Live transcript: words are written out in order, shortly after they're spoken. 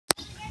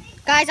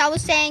Guys, I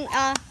was saying,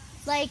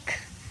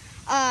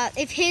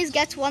 if his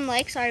gets 1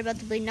 like, sorry about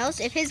the bleeding nose.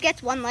 If his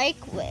gets 1 like,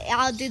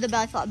 I'll do the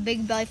belly flop,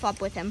 big belly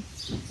flop with him.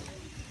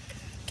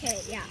 Okay,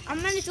 yeah.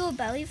 I'm gonna do a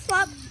belly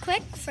flop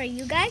quick for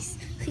you guys,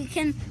 so you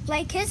can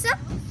like his up.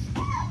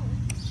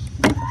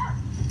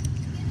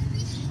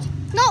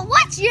 No,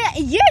 what?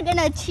 You're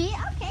gonna cheat?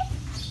 Okay.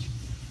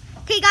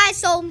 Okay, guys.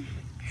 So,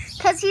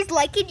 cause he's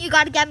liking, you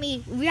gotta get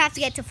me. We have to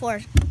get to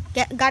 4.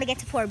 Gotta get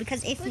to 4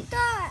 because if What's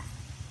that?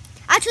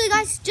 actually,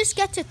 guys, just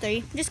get to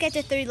 3. Just get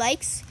to 3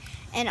 likes,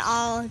 and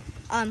I'll Do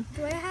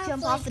I have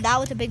jump like, off of that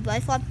with a big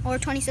belly flop, or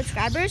 20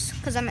 subscribers,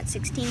 cause I'm at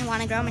 16 and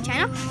want to grow my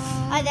channel.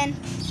 And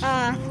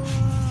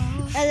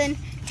then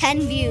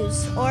 10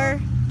 views or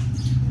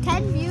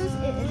 10 views.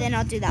 Then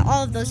I'll do that.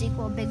 All of those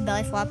equal big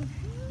belly flop,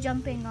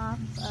 jumping off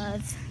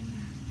of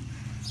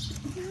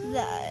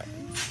that,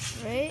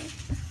 right?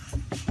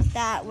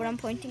 That what I'm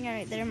pointing at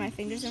right there. My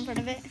fingers in front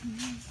of it.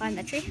 Behind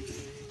that tree.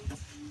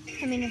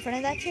 I mean, in front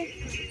of that tree.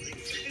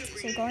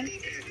 So going.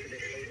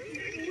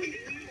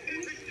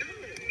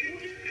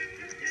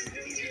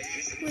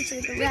 Which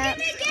is the wrap.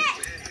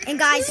 And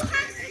guys,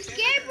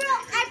 Gabriel,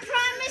 I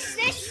promise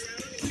this.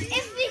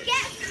 If we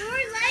get 4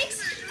 likes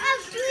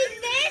of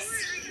doing this,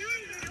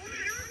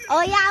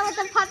 oh yeah, with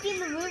the puppy in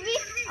the movie.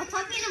 A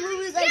puppy in the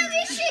movie is like. then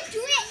we should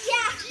do it.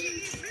 Yeah.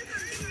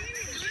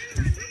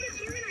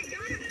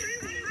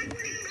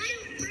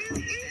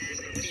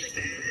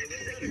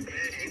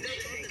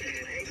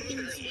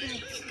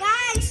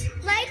 Guys,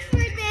 like for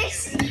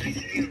this.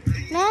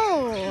 No,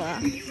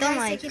 don't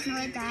like.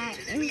 Ignore that.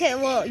 Okay,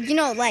 well,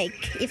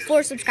 if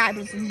 4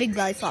 subscribers, big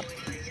belly flop.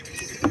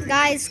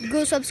 Guys,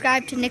 go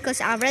subscribe to Nicholas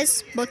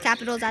Alvarez, both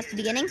capitals at the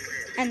beginning.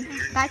 And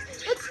guys,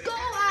 let's go.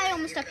 I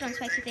almost stepped on a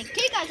spiky thing.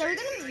 Okay, guys, are we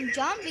gonna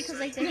jump because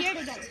they're here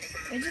together?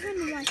 We're just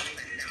gonna like.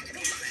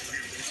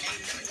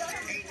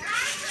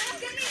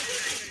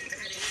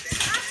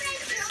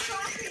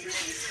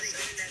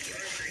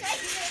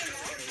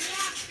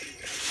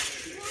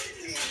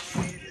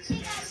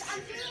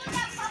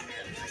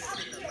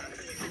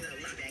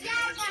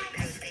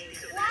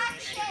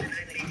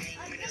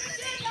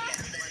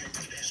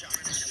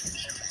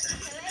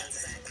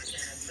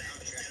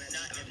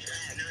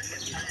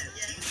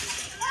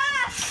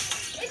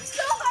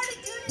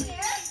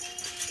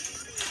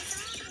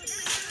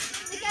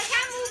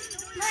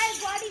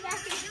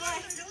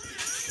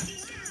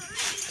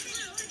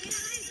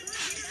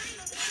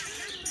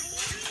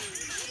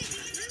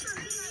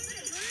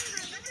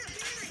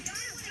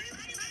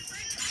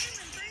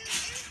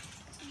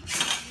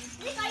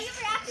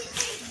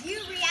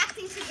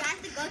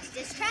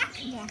 This track?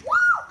 Yeah. Woo!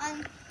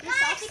 Your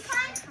salty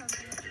climb? Or your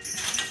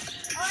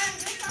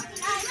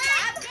salty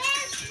climb?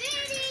 This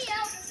video.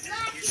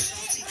 Like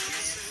it.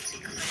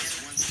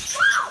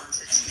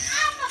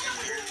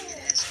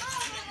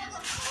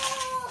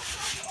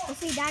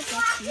 Hopefully that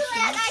gets you. I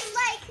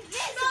like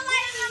this.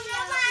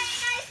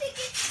 I think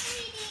it's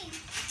cheating.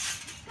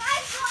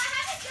 Guys, so I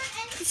haven't done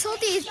anything.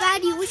 Salty is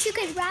bad. You wish you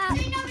could rap.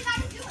 We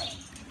gotta do it.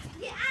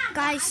 Yeah.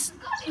 Guys,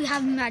 we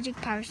have magic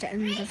powers to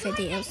end the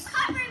videos.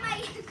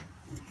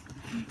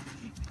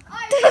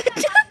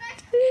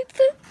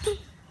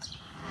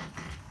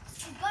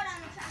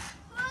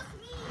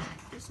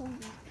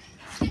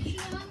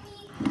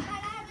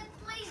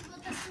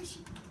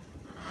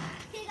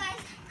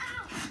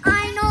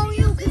 I know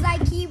you because I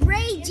keep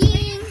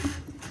raging.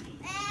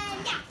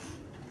 And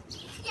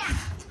yeah,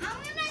 I'm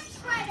gonna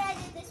try to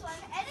edit this one.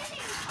 Editing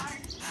is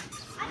hard.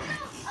 I don't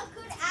know a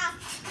good app.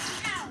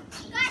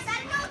 Guys, I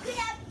don't know a good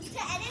app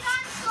to edit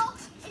on. So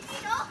if you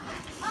know,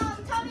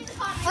 tell me in the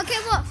comments. Okay,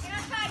 look. And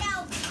I'll try it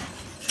out.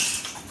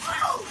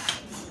 Oh!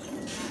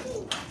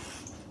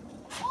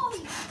 Oh!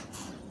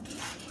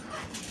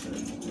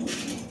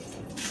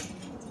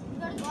 You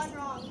got it gone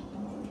wrong.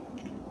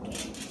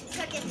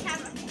 Gotta get the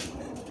camera.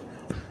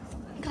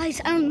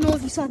 Guys, I don't know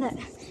if you saw that.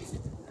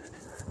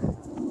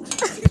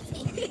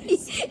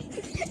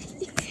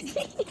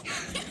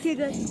 Okay,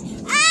 guys.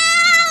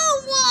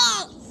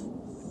 Ow!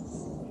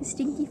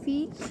 Stinky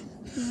feet.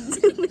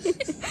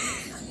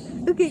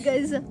 Okay,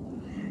 guys.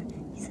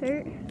 He's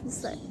hurt.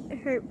 He's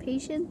hurt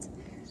patient.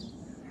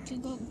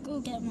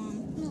 Go get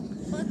mom. No,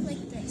 look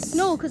like this.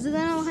 No, because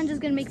then Alejandro's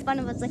gonna make fun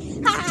of us. Like,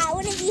 Ha!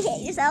 What if you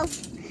hit yourself?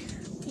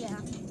 yeah.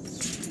 I'm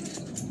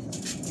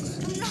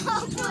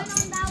not going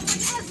on that one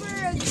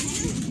ever again.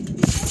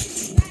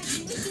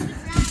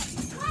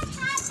 What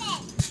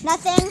happened?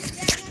 Nothing.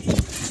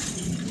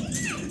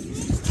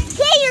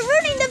 Okay, you're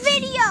ruining the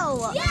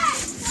video.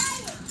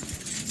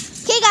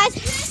 Yes. Okay, guys.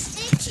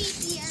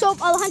 So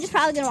Alejandro's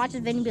probably gonna watch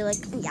this video and be like,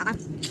 "Yeah,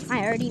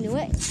 I already knew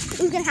it. It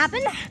was gonna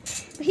happen." But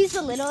he's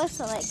the littlest,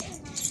 so like.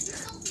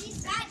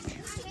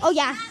 Oh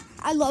yeah,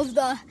 I love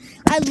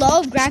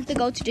Grant the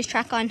Goat to diss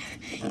track on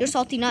your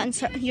salty nut and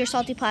your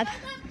salty plaid.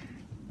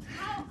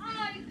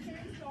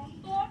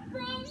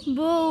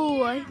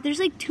 Whoa, there's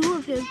like 2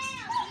 of him.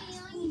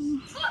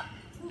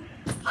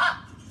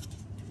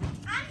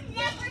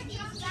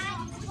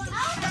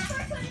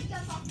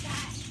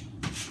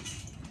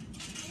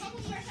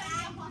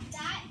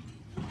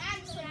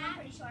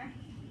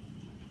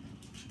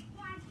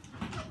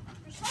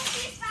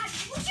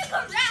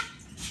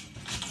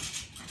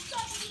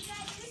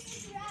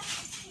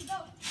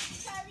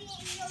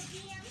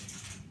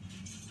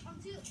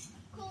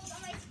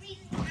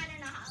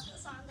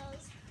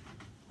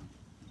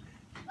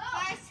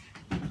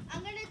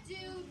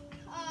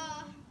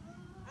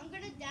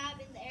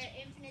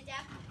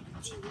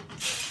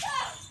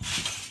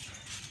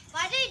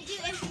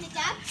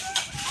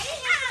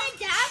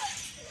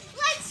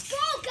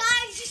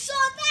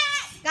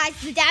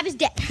 guys, the dab is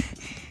dead.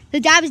 The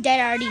dab is dead,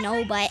 I already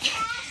know, but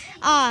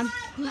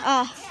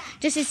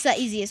just it's the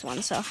easiest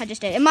one, so I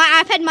just did it. And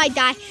my iPad might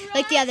die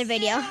like the other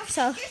video,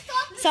 so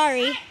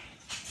sorry.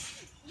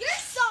 You're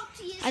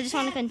salty. I just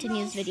want to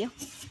continue this video.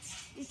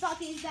 You're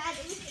salty is bad.